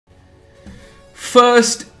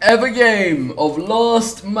First ever game of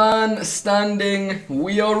Last Man Standing.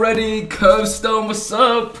 We are ready. Curvestone, what's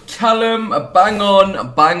up? Callum, bang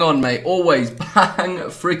on, mate. Always bang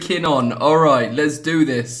freaking on. Alright, let's do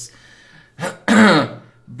this.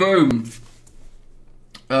 Boom.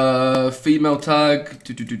 Female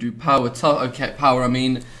tag. Power. Okay, power, I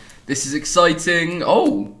mean. This is exciting.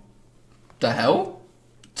 Oh, the hell?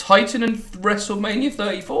 Titan and WrestleMania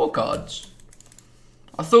 34 cards.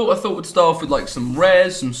 I thought we'd start off with like some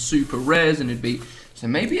rares, some super rares, and it'd be... So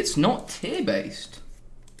maybe it's not tier based.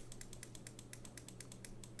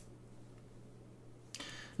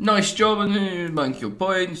 Nice job, and bank your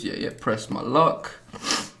points. Yeah, press my luck.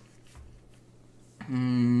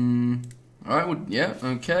 Alright, well, yeah,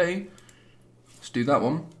 okay. Let's do that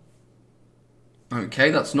one.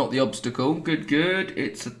 Okay, that's not the obstacle. Good.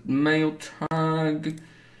 It's a male tag.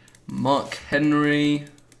 Mark Henry.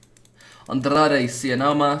 Andrade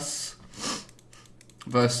Cienamas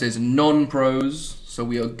versus non-pros, so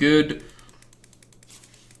we are good.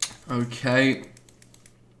 Okay.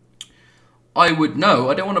 I would know.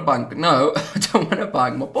 I don't want to bank. No, I don't want to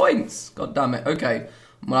bank my points. God damn it. Okay.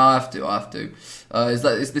 Well, I have to.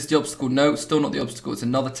 Is this the obstacle? No, still not the obstacle. It's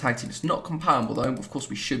another tag team. It's not comparable though. Of course,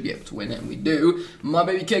 we should be able to win it, and we do. My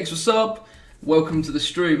baby cakes, what's up? Welcome to the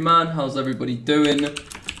stream, man. How's everybody doing?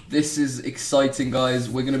 This is exciting, guys.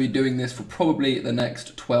 We're going to be doing this for probably the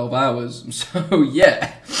next 12 hours. So,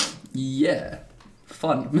 yeah.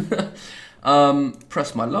 Fun.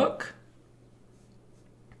 Press my luck.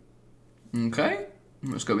 Okay.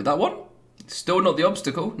 Let's go with that one. Still not the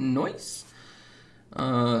obstacle. Nice.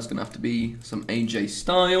 It's going to have to be some AJ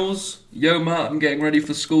Styles. Yo, Matt, I'm getting ready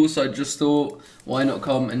for school, so I just thought, why not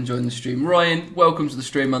come and join the stream? Ryan, welcome to the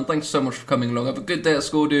stream, man. Thanks so much for coming along. Have a good day at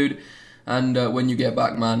school, dude. And when you get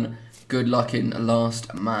back, man, good luck in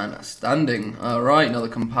Last Man Standing. Alright, another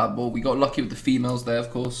compatible. We got lucky with the females there,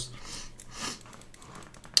 of course.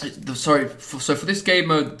 So for this game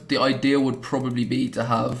mode, the idea would probably be to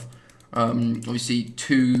have, obviously,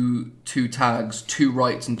 two tags, 2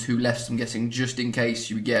 rights and 2 lefts, I'm guessing, just in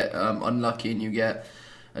case you get unlucky and you get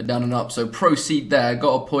a down and up. So proceed there.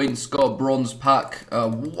 Got a points, got a bronze pack.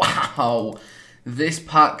 Wow. This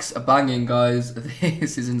pack's a banging, guys.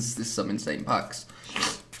 This is some insane packs.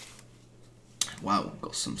 Wow,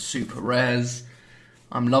 got some super rares.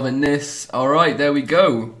 I'm loving this. Alright, there we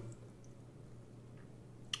go.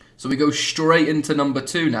 So we go straight into number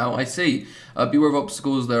 2 now, I see. Beware of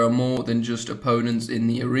obstacles, there are more than just opponents in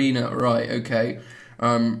the arena. Right, okay.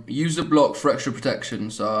 Use a block for extra protection.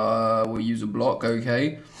 So we'll use a block,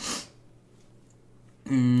 okay.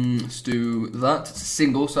 Let's do that. It's a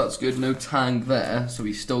single, so that's good. No tag there, so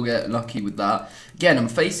we still get lucky with that. Again, I'm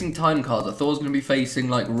facing time cards. I thought I was going to be facing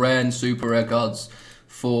like rare and super rare cards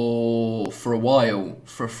for a while,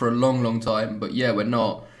 for a long time. But yeah, we're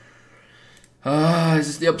not. Is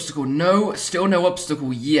this the obstacle? No, still no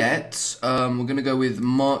obstacle yet. We're going to go with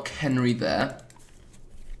Mark Henry there.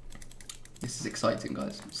 This is exciting,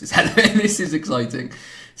 guys. This is exciting.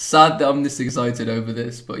 Sad that I'm this excited over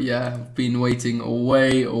this, but yeah, I've been waiting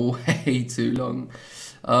way too long.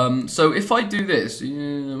 So if I do this,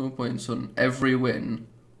 points on every win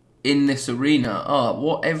in this arena.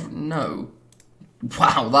 No.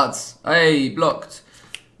 Wow, that's, hey, blocked.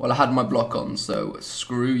 Well, I had my block on, so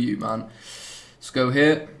screw you, man. Let's go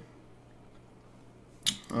here.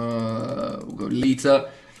 We'll go Lita.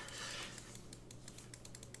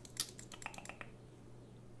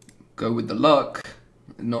 Go with the luck.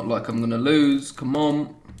 Not like I'm gonna lose. Come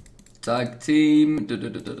on. Tag team.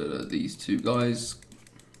 These 2 guys.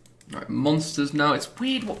 Alright, monsters now. It's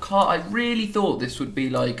weird what card. I really thought this would be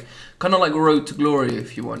like kind of like Road to Glory,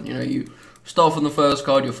 if you want. You know, you start on the first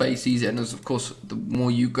card, your face easy, and as of course the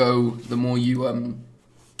more you go, the more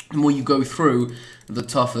you go through, the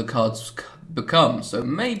tougher the cards become. So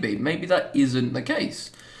maybe that isn't the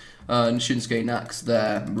case. And Shinsuke Nax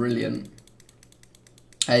there, brilliant.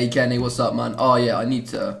 Hey Kenny, what's up, man? Oh yeah, I need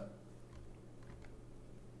to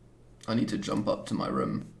jump up to my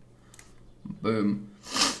room. Boom.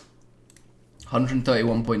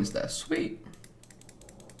 131 points there. Sweet.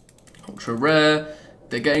 Ultra rare.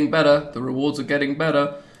 They're getting better. The rewards are getting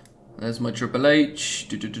better. There's my Triple H.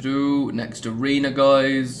 Next arena,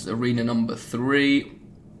 guys. Arena number 3.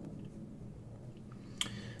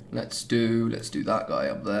 Let's do that guy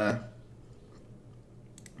up there.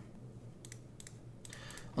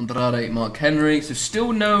 Andrade, Mark Henry. So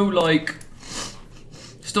still no like,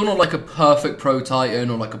 still not like a perfect Pro Titan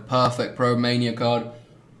or like a perfect Pro Mania card.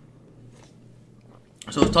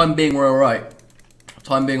 So for the time being, we're alright.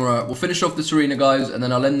 We'll finish off this arena, guys, and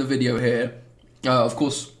then I'll end the video here. Of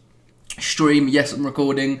course, stream, yes, I'm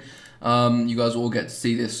recording. You guys all get to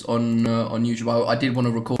see this on YouTube. I did want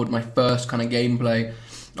to record my first kind of gameplay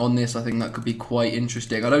on this. I think that could be quite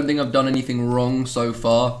interesting. I don't think I've done anything wrong so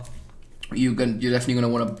far. You're definitely going to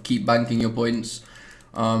want to keep banking your points.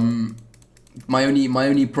 My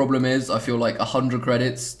only problem is I feel like 100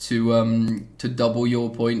 credits to double your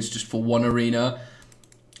points just for one arena.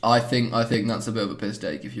 I think that's a bit of a piss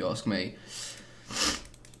take if you ask me.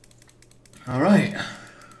 All right,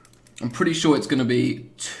 I'm pretty sure it's going to be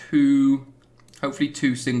hopefully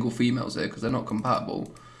two single females here because they're not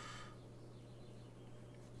compatible.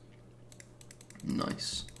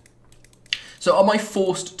 Nice. So am I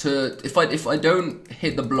forced to, if I don't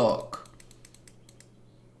hit the block,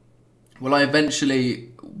 will I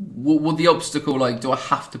eventually, will the obstacle, like, do I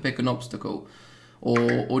have to pick an obstacle?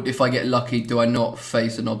 Or if I get lucky, do I not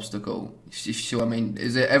face an obstacle? You see what I mean?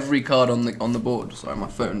 Is it every card on the board? Sorry, my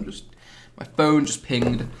phone just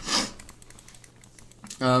pinged.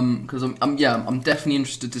 Because I'm definitely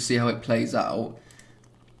interested to see how it plays out.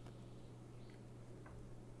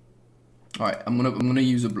 Alright, I'm gonna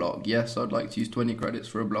use a block. Yes, I'd like to use 20 credits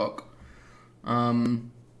for a block.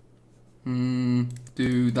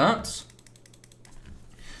 Do that.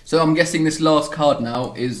 So I'm guessing this last card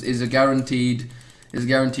now is a guaranteed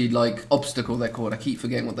like obstacle they're called. I keep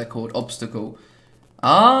forgetting what they're called. Obstacle.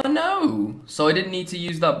 Ah no. So I didn't need to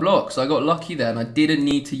use that block. So I got lucky there and I didn't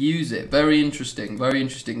need to use it. Very interesting. Very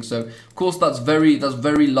interesting. So of course that's very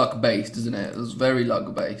luck based, isn't it? That's very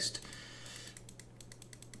luck based.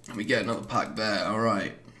 We get another pack there,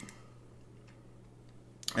 alright.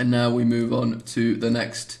 And now we move on to the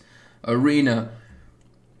next arena.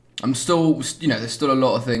 I'm still, there's still a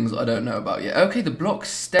lot of things I don't know about yet. Okay, the block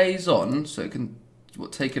stays on, so it can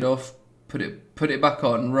take it off, put it back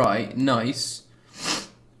on, right, nice.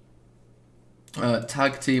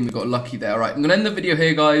 Tag team, we got lucky there. Alright, I'm going to end the video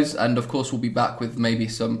here, guys, and of course we'll be back with maybe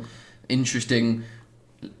some interesting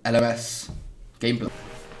LMS gameplay.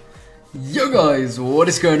 Yo guys, what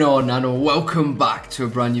is going on, and welcome back to a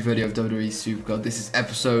brand new video of WWE Supercard. This is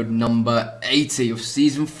episode number 80 of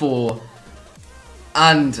season 4,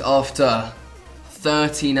 and after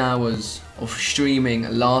 13 hours of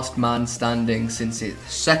streaming Last Man Standing since the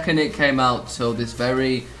second it came out till this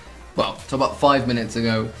till about 5 minutes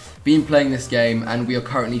ago, been playing this game, and we are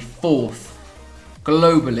currently 4th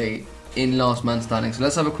globally in Last Man Standing. So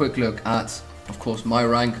let's have a quick look at, of course, my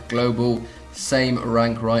rank, global. Same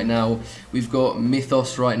rank right now. We've got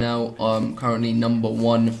Mythos right now, currently number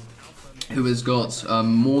 1, who has got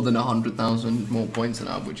more than 100,000 more points than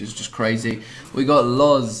us, which is just crazy. We got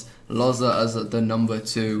Loza as the number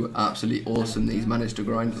 2, absolutely awesome. He's managed to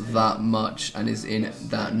grind that much and is in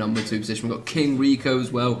that number 2 position. We've got King Rico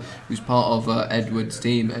as well, who's part of Edward's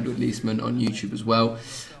team, Edward Leesman on YouTube as well.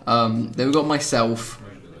 Then we've got myself,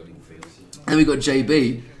 and we've got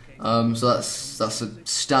JB. So that's a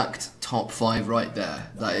stacked top 5 right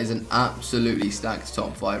there. That is an absolutely stacked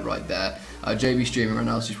top 5 right there. JB streaming right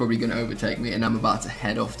now, so he's probably going to overtake me, and I'm about to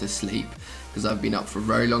head off to sleep because I've been up for a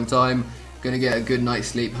very long time. Going to get a good night's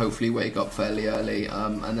sleep, hopefully wake up fairly early,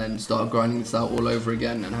 and then start grinding this out all over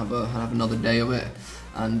again and have another day of it,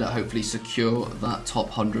 and hopefully secure that top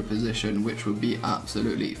 100 position, which would be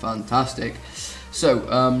absolutely fantastic. So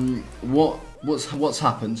what's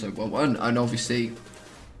happened so far? And obviously,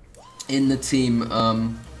 in the team,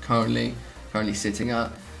 currently sitting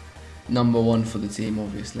at number 1 for the team,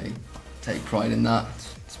 obviously. Take pride in that.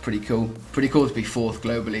 It's pretty cool. Pretty cool to be 4th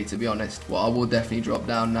globally, to be honest. Well, I will definitely drop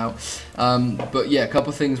down now. But yeah, a couple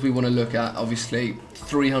of things we want to look at. Obviously,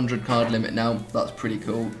 300 card limit now. That's pretty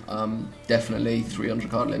cool. Definitely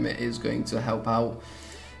 300 card limit is going to help out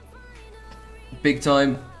big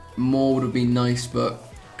time. More would have been nice, but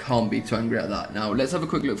can't be too angry at that. Now, let's have a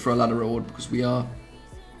quick look for a ladder reward, because we are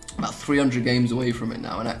about 300 games away from it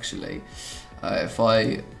now, and actually if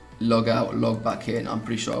I log out, log back in, I'm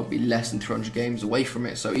pretty sure I'll be less than 300 games away from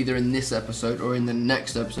it. So either in this episode or in the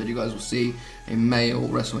next episode, you guys will see a male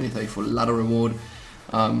WrestleMania 34 ladder reward.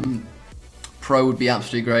 Pro would be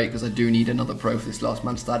absolutely great, because I do need another pro for this Last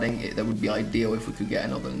Man Standing. That would be ideal if we could get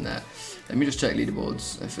another in there. Let me just check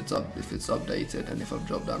leaderboards if it's updated, and if I've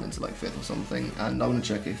dropped down into like 5th or something. And I want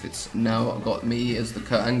to check if it's now got me as the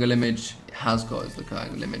Kurt Angle image. It has got as the Kurt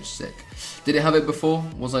Angle image. Sick. Did it have it before?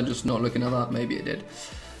 Was I just not looking at that? Maybe it did.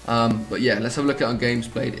 But yeah, let's have a look at our games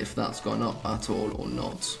played, if that's gone up at all or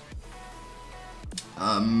not.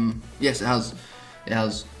 Yes, it has. It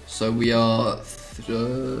has. So we are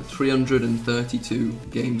 332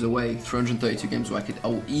 games away. 332 games away. I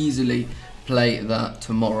will easily play that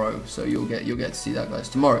tomorrow, so you'll get to see that, guys,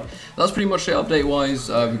 tomorrow. That's pretty much it update wise.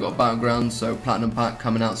 We've got Battlegrounds, so Platinum Pack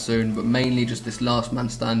coming out soon, but mainly just this last man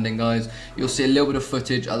standing, guys. You'll see a little bit of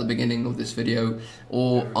footage at the beginning of this video,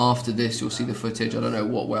 or after this you'll see the footage. I don't know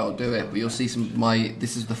what way I'll do it, but you'll see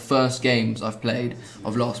this is the first games I've played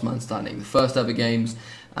of last man standing, the first ever games.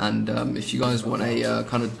 And if you guys want a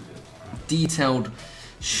kind of detailed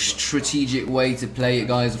strategic way to play it,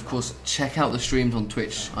 guys, of course check out the streams on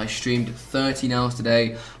Twitch. I streamed 13 hours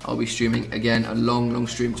today. I'll be streaming again a long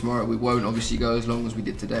stream tomorrow. We won't obviously go as long as we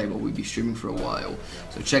did today, but we'll be streaming for a while,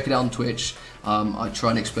 so check it out on Twitch. I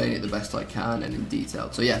try and explain it the best I can and in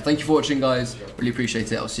detail. So yeah, thank you for watching, guys, really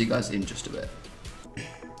appreciate it. I'll see you guys in just a bit.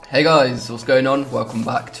 Hey guys, what's going on? Welcome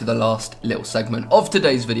back to the last little segment of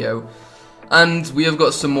today's video, and we have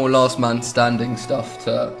got some more last man standing stuff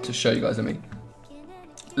to show you guys. I mean,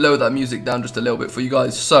 lower that music down just a little bit for you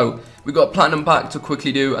guys. So we've got Platinum Pack to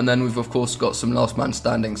quickly do, and then we've of course got some last man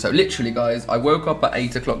standing. So literally, guys, I woke up at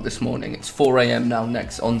 8 o'clock this morning. It's 4 AM now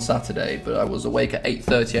on Saturday, but I was awake at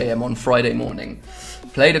 8:30 AM on Friday morning.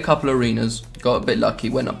 Played a couple arenas, got a bit lucky,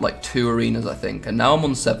 went up like 2 arenas I think, and now I'm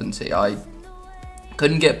on 70. I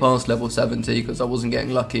couldn't get past level 70 because I wasn't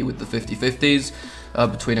getting lucky with the 50-50s.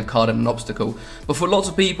 Between a card and an obstacle. But for lots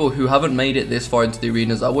of people who haven't made it this far into the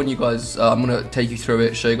arenas, I want you guys, I'm going to take you through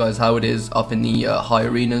it, show you guys how it is up in the high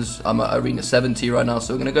arenas. I'm at arena 70 right now,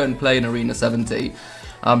 so we're going to go and play in arena 70.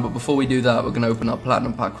 But before we do that, we're going to open up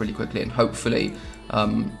Platinum Pack really quickly, and hopefully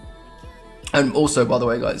and also, by the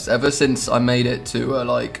way, guys, ever since I made it to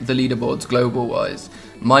like the leaderboards global wise,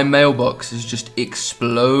 my mailbox has just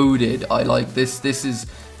exploded. I like this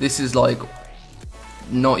is like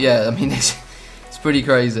not, yeah, I mean it's pretty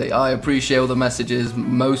crazy. I appreciate all the messages.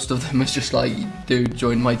 Most of them is just like, dude,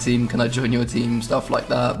 join my team, can I join your team, stuff like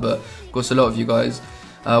that. But of course a lot of you guys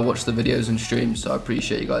watch the videos and streams, so I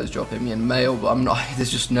appreciate you guys dropping me in mail, but I'm not,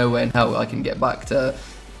 there's just no way in hell I can get back to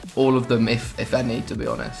all of them, if any, to be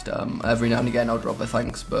honest. Every now and again I'll drop a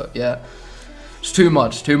thanks, but yeah, it's too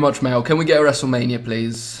much mail. Can we get a WrestleMania,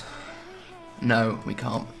 please? No, we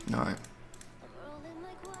can't. Alright.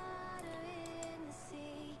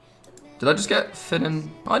 Did I just get Finn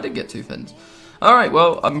and... I did get 2 Finns. Alright,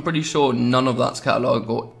 well, I'm pretty sure none of that's catalogue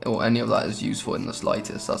or any of that is useful in the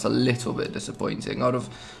slightest. That's a little bit disappointing. Out of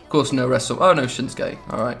course, no Wrestle... Oh, no, Shinsuke.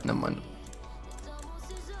 Alright, never mind.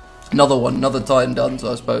 Another one, another Titan done,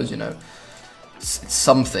 so I suppose, you know, it's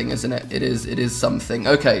something, isn't it? It is something.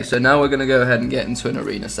 Okay, so now we're going to go ahead and get into an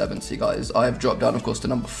Arena 70, guys. I have dropped down, of course, to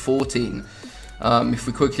number 14. If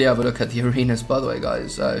we quickly have a look at the arenas, by the way,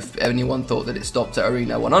 guys, if anyone thought that it stopped at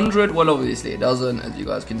arena 100, well, obviously it doesn't, as you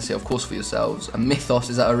guys can see, of course, for yourselves. And Mythos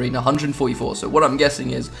is at arena 144, so what I'm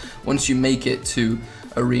guessing is, once you make it to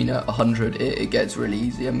arena 100, it gets really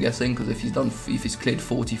easy, I'm guessing, because if he's cleared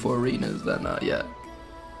 44 arenas, then, yeah.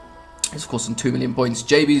 It's, of course, on 2 million points.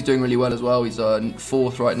 JB's doing really well as well, he's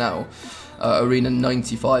 4th right now, arena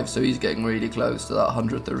 95, so he's getting really close to that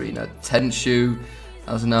 100th arena. Tenshu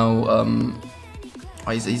has now,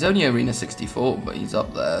 he's only arena 64, but he's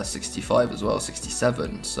up there, 65 as well,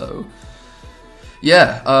 67. So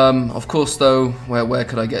yeah, of course though, where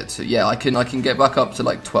could I get to? Yeah, I can get back up to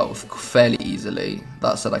like 12th fairly easily.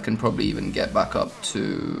 That said, I can probably even get back up to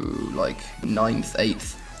like 9th,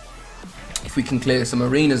 8th if we can clear some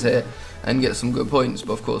arenas here and get some good points.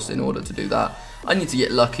 But of course, in order to do that, I need to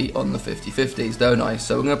get lucky on the 50-50s, don't I?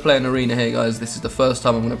 So we're going to play an arena here, guys. This is the first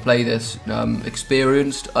time I'm going to play this.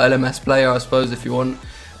 Experienced LMS player, I suppose, if you want,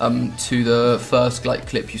 to the first like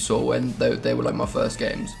clip you saw when they were like my first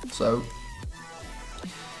games. So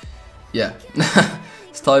yeah,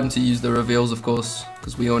 it's time to use the reveals, of course,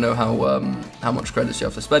 because we all know how much credits you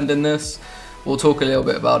have to spend in this. We'll talk a little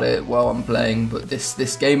bit about it while I'm playing, but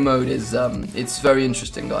this game mode is it's very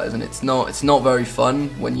interesting, guys, and it's not very fun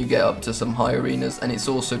when you get up to some high arenas, and it's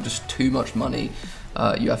also just too much money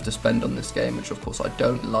you have to spend on this game, which of course I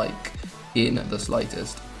don't like in the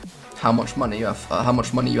slightest. How much money you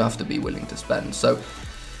have to be willing to spend. So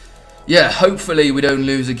yeah, hopefully we don't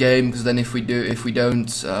lose a game, because then if we don't,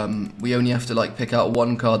 we only have to like pick out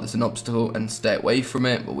one card that's an obstacle and stay away from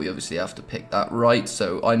it, but we obviously have to pick that right.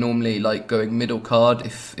 So I normally like going middle card.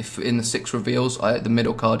 If in the 6 reveals, the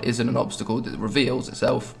middle card isn't an obstacle that reveals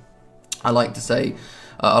itself, I like to say,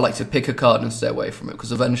 I like to pick a card and stay away from it,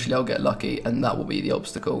 because eventually I'll get lucky and that will be the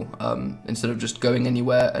obstacle, instead of just going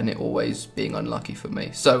anywhere and it always being unlucky for me.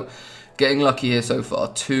 So getting lucky here so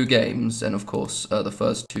far, 2 games, and of course the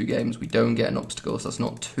first 2 games we don't get an obstacle, so that's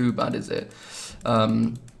not too bad, is it?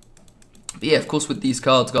 But yeah, of course with these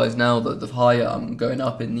cards, guys, now the higher I'm going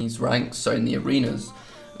up in these ranks, so in the arenas,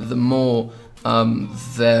 the more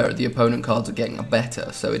the opponent cards are getting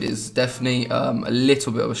better. So it is definitely a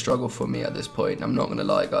little bit of a struggle for me at this point. I'm not going to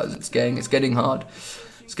lie, guys. It's getting hard.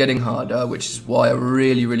 It's getting hard, which is why I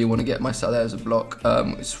really want to get myself. There's a block.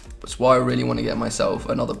 It's why I really want to get myself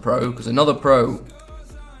another pro, because another pro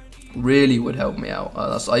really would help me out.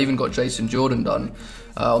 I even got Jason Jordan done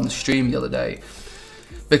on the stream the other day,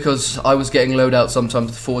 because I was getting loadouts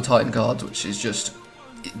sometimes with 4 Titan cards, which is just,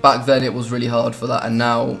 back then it was really hard for that, and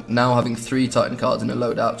now having 3 Titan cards in a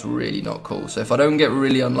loadout's really not cool. So if I don't get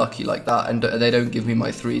really unlucky like that and they don't give me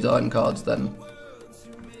my 3 Titan cards, then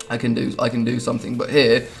I can do something. But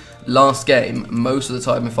here, last game, most of the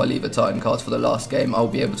time if I leave a Titan card for the last game, I'll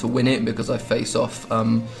be able to win it because I face off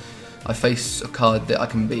I face a card that I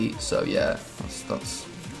can beat. So yeah, that's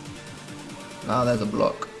now there's a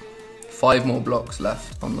block. 5 more blocks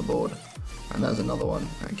left on the board, and there's another one.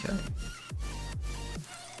 Okay.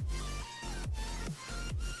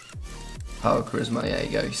 Power Charisma, there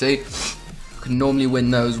you go. You see, I can normally win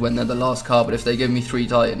those when they're the last card, but if they give me 3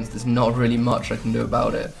 Titans, there's not really much I can do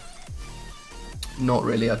about it. Not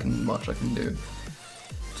really much I can do.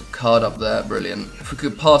 There's a card up there, brilliant. If we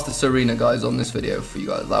could pass this arena, guys, on this video for you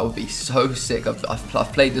guys, that would be so sick.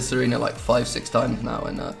 I've played this arena like 5-6 times now,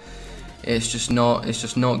 and it's just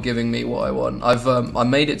not giving me what I want. I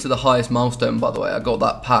made it to the highest milestone, by the way. I got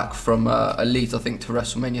that pack from Elite, I think, to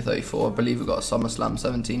WrestleMania 34. I believe we got a SummerSlam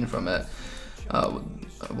 17 from it.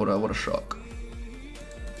 What a shock.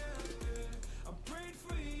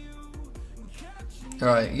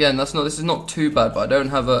 Alright, again, this is not too bad, but I don't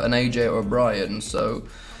have an AJ or a Brian, so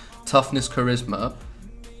toughness, charisma.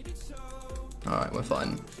 Alright, we're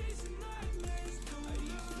fine.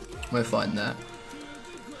 We're fine there.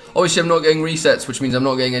 Obviously, I'm not getting resets, which means I'm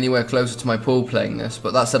not getting anywhere closer to my pool playing this,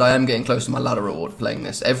 but that said, I am getting close to my ladder reward playing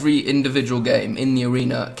this. Every individual game in the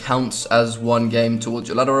arena counts as one game towards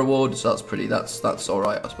your ladder reward, so that's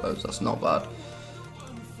alright, I suppose. That's not bad.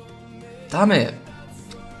 Damn it.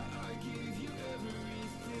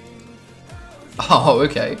 Oh,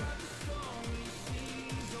 okay.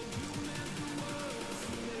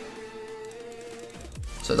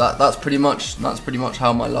 So that's pretty much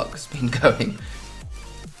how my luck's been going.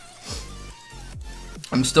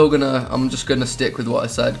 I'm just gonna stick with what I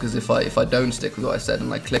said, because if I don't stick with what I said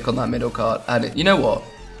and I click on that middle card and it, you know what?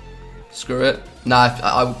 Screw it. Nah,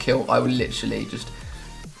 I would literally just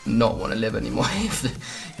not want to live anymore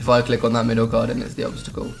if I click on that middle card and it's the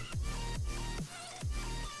obstacle.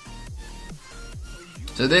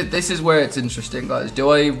 So this is where it's interesting, guys. Do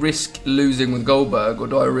I risk losing with Goldberg, or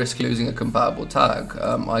do I risk losing a compatible tag?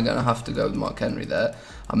 I'm gonna have to go with Mark Henry there.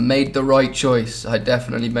 I made the right choice. I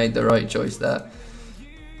definitely made the right choice there.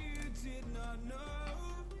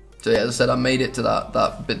 So yeah, as I said, I made it to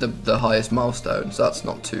the highest milestone, so that's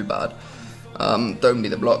not too bad. Don't be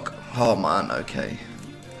the block. Oh man, okay.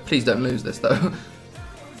 Please don't lose this though.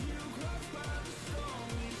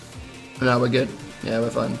 No, we're good. Yeah,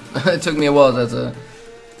 we're fine. It took me a while there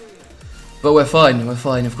but we're fine, we're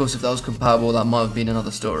fine. Of course, if that was compatible, that might have been another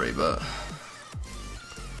story, but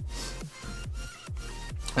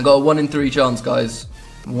I got a 1 in 3 chance, guys.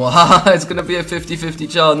 Wow, it's gonna be a 50-50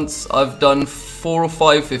 chance. I've done 4 or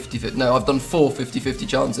 5 50-50. No, I've done 4 50-50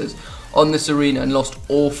 chances on this arena and lost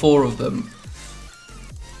all 4 of them.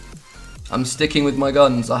 I'm sticking with my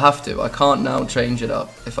guns. I have to. I can't now change it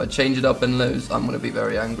up. If I change it up and lose, I'm gonna be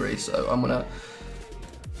very angry. So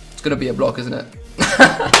it's gonna be a block, isn't it?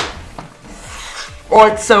 Oh,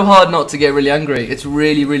 it's so hard not to get really angry. It's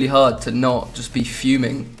really hard to not just be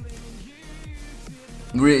fuming.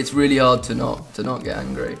 It's really hard to not get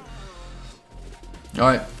angry.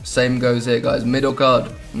 Alright, same goes here, guys. Middle card.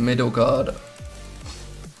 Middle card.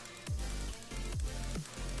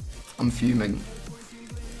 I'm fuming.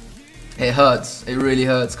 It hurts. It really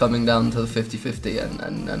hurts coming down to the 50-50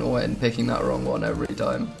 and picking that wrong one every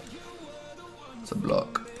time. It's a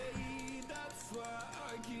block.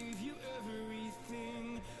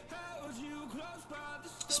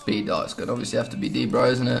 Speed, oh, it's gonna obviously have to be D-Bro,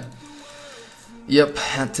 isn't it? Yep,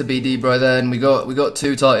 had to be D-Bro there, and we got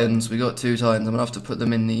 2 Titans. We got 2 Titans. I'm gonna have to put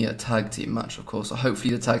them in the tag team match, of course. So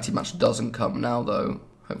hopefully the tag team match doesn't come now, though.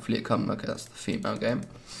 Hopefully it comes. Okay, that's the female game.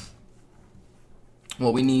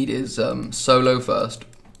 What we need is solo first,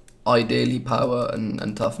 ideally power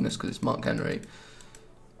and toughness, because it's Mark Henry.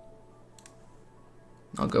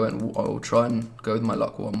 I'll try and go with my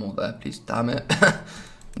luck one more there, please. Damn it,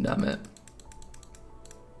 damn it.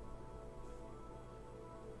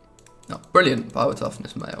 Oh, brilliant. Power,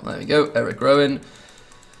 toughness, male. There we go. Eric Rowan.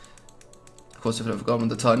 Of course, if I'd have gone with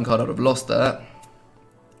the Titan card, I'd have lost that.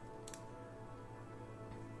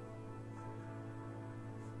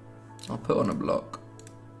 I'll put on a block.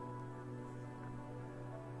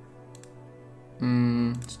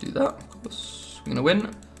 Let's do that. Of course, we're gonna win.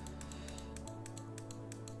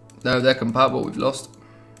 No, they're compatible. We've lost.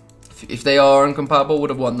 If they are incompatible, would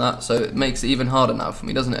have won that. So it makes it even harder now for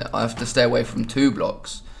me, doesn't it? I have to stay away from 2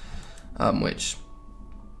 blocks, which,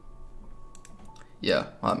 yeah,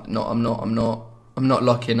 I'm not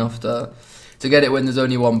lucky enough to get it when there's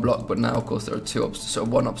only 1 block. But now, of course, there are 2 obstacles. So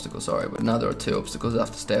 1 obstacle, sorry. But now there are 2 obstacles I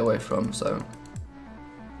have to stay away from. So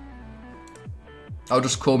I'll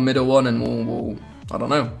just call middle one, and we'll I don't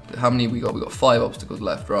know how many we got. We got 5 obstacles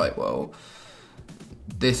left, right? Well,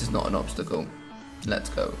 this is not an obstacle. Let's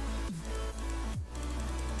go.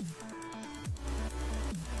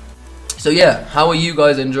 So yeah, how are you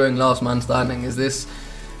guys enjoying Last Man Standing? Is this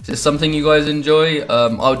something you guys enjoy?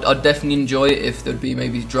 I'd definitely enjoy it if there'd be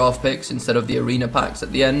maybe draft picks instead of the arena packs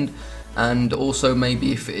at the end, and also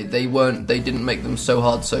maybe if they didn't make them so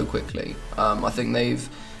hard so quickly. I think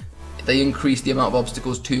they increased the amount of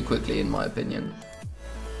obstacles too quickly, in my opinion.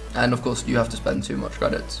 And of course, you have to spend too much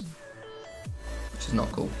credits, which is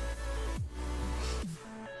not cool.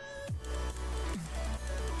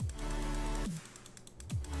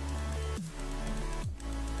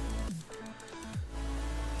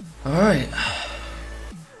 Alright.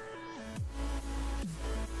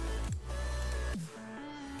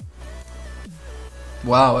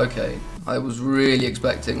 Wow, okay. I was really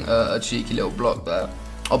expecting a cheeky little block there.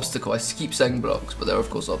 Obstacle. I keep saying blocks, but they're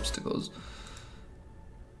of course obstacles.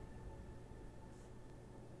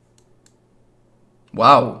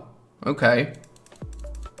 Wow. Okay.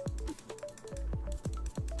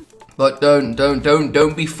 But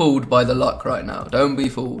don't be fooled by the luck right now. Don't be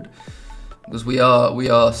fooled. Because we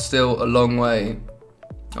are still a long way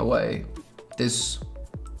away. There's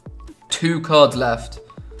 2 cards left,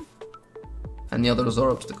 and the others are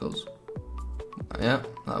obstacles. Yeah,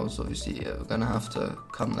 that was obviously gonna have to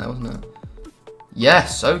come there, wasn't it?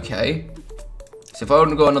 Yes, okay. So if I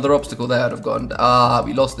hadn't got another obstacle there, I'd have gone. Ah,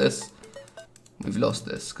 we lost this. We've lost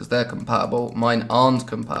this because they're compatible. Mine aren't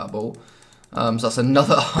compatible. So that's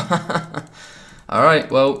another. All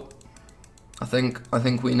right, well. I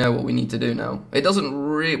think we know what we need to do now. It doesn't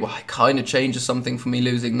really, well, it kind of changes something for me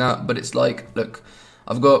losing that, but it's like, look,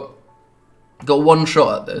 I've got 1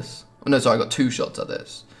 shot at this. Oh, no, sorry, I got 2 shots at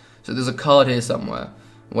this. So there's a card here somewhere.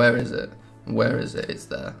 Where is it? Where is it? It's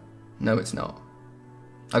there. No, it's not.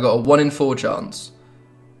 I got a 1 in 4 chance.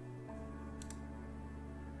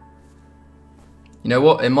 You know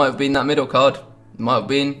what? It might have been that middle card. It might have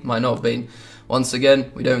been, might not have been. Once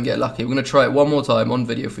again, we don't get lucky. We're going to try it one more time on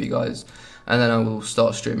video for you guys. And then I will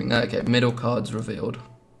start streaming that. Okay, middle cards revealed.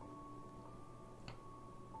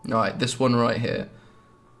 Alright, this one right here.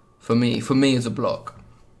 For me is a block.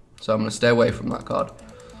 So I'm going to stay away from that card.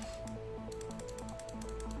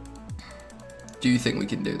 Do you think we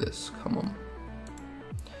can do this? Come on.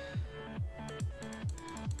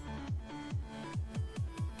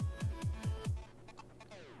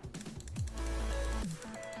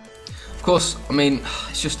 Of course, I mean,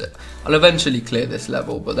 it's just, I'll eventually clear this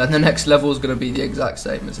level, but then the next level is going to be the exact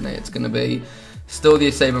same, isn't it? It's going to be still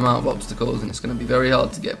the same amount of obstacles, and it's going to be very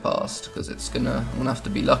hard to get past, because I'm going to have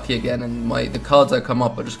to be lucky again, and the cards that come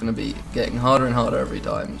up are just going to be getting harder and harder every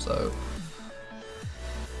time, so.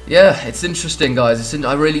 Yeah, it's interesting, guys.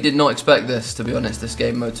 I really did not expect this, to be honest, this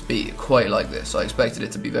game mode to be quite like this. I expected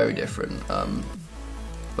it to be very different,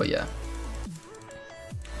 but yeah.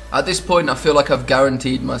 At this point, I feel like I've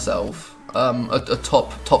guaranteed myself a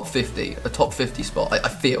top 50 spot. I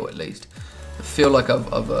feel, at least. I feel like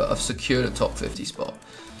I've secured a top 50 spot.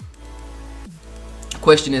 The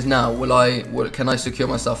question is now, can I secure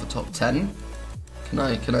myself a top 10? Can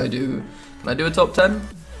I do a top 10?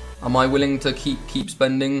 Am I willing to keep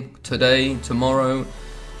spending today, tomorrow,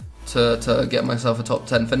 to get myself a top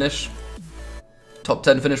 10 finish? Top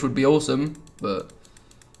 10 finish would be awesome, but.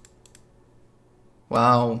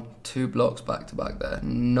 Wow, 2 blocks back to back there.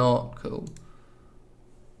 Not cool.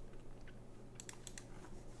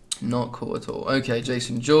 Not cool at all. Okay,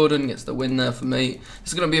 Jason Jordan gets the win there for me.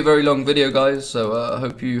 This is going to be a very long video, guys, so I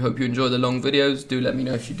hope you enjoy the long videos. Do let me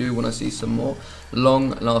know if you do want to see some more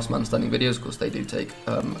long Last Man Standing videos. Of course, they do take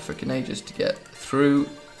freaking ages to get through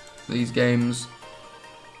these games.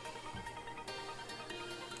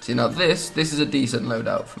 See, now this is a decent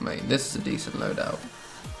loadout for me. This is a decent loadout.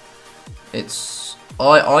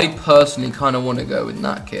 I personally kind of want to go with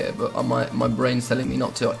that kit, but my brain's telling me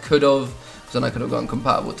not to. I could have, because then I could have gone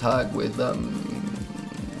compatible tag with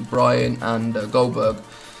Brian and Goldberg,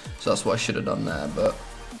 so that's what I should have done there, but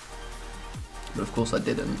of course I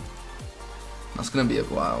didn't. That's going to be a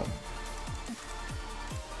wow.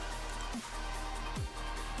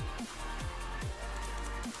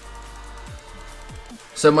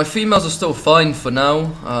 So my females are still fine for now.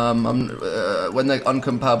 When they're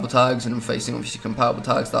uncompatible tags and I'm facing obviously compatible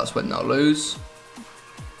tags, that's when they'll lose.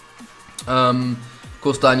 Of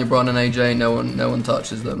course, Daniel Bryan and AJ, no one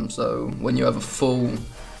touches them. So when you have a full,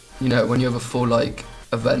 like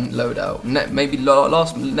event loadout, maybe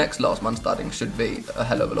next last man standing should be a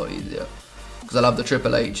hell of a lot easier, because I'll have the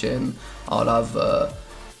Triple H in. I'll have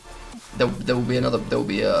there will be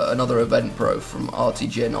another event pro from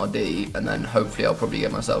RTG and RD, and then hopefully I'll probably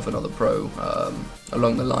get myself another pro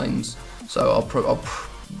along the lines. So I'll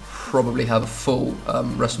probably have a full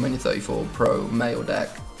WrestleMania 34 pro male deck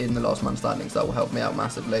in the last man standing, so that will help me out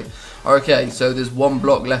massively. Okay, so there's one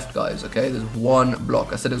block left, guys. Okay, there's one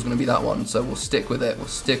block. I said it was going to be that one, so we'll stick with it. We'll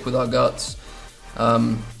stick with our guts,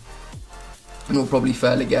 and we'll probably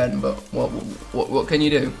fail again. But what can you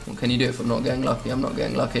do? What can you do if I'm not getting lucky? I'm not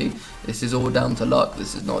getting lucky. This is all down to luck.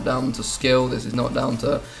 This is not down to skill. This is not down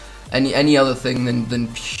to any other thing than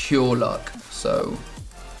pure luck. So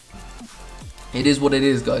it is what it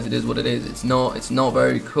is, guys. It is what it is. It's not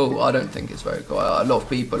very cool. I don't think it's very cool. A lot of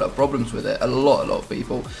people have problems with it. A lot of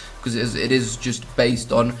people, because it is just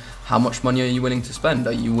based on how much money are you willing to spend.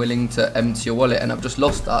 Are you willing to empty your wallet? And I've just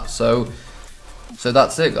lost that. So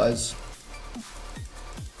that's it, guys.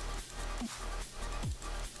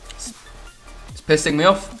 It's pissing me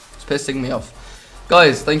off. It's pissing me off,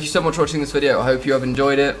 guys. Thank you so much for watching this video. I hope you have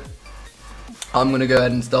enjoyed it. I'm gonna go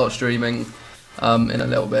ahead and start streaming in a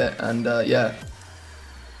little bit, and yeah,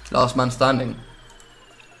 last man standing.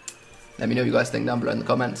 Let me know what you guys think down below in the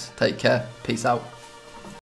comments. Take care, peace out.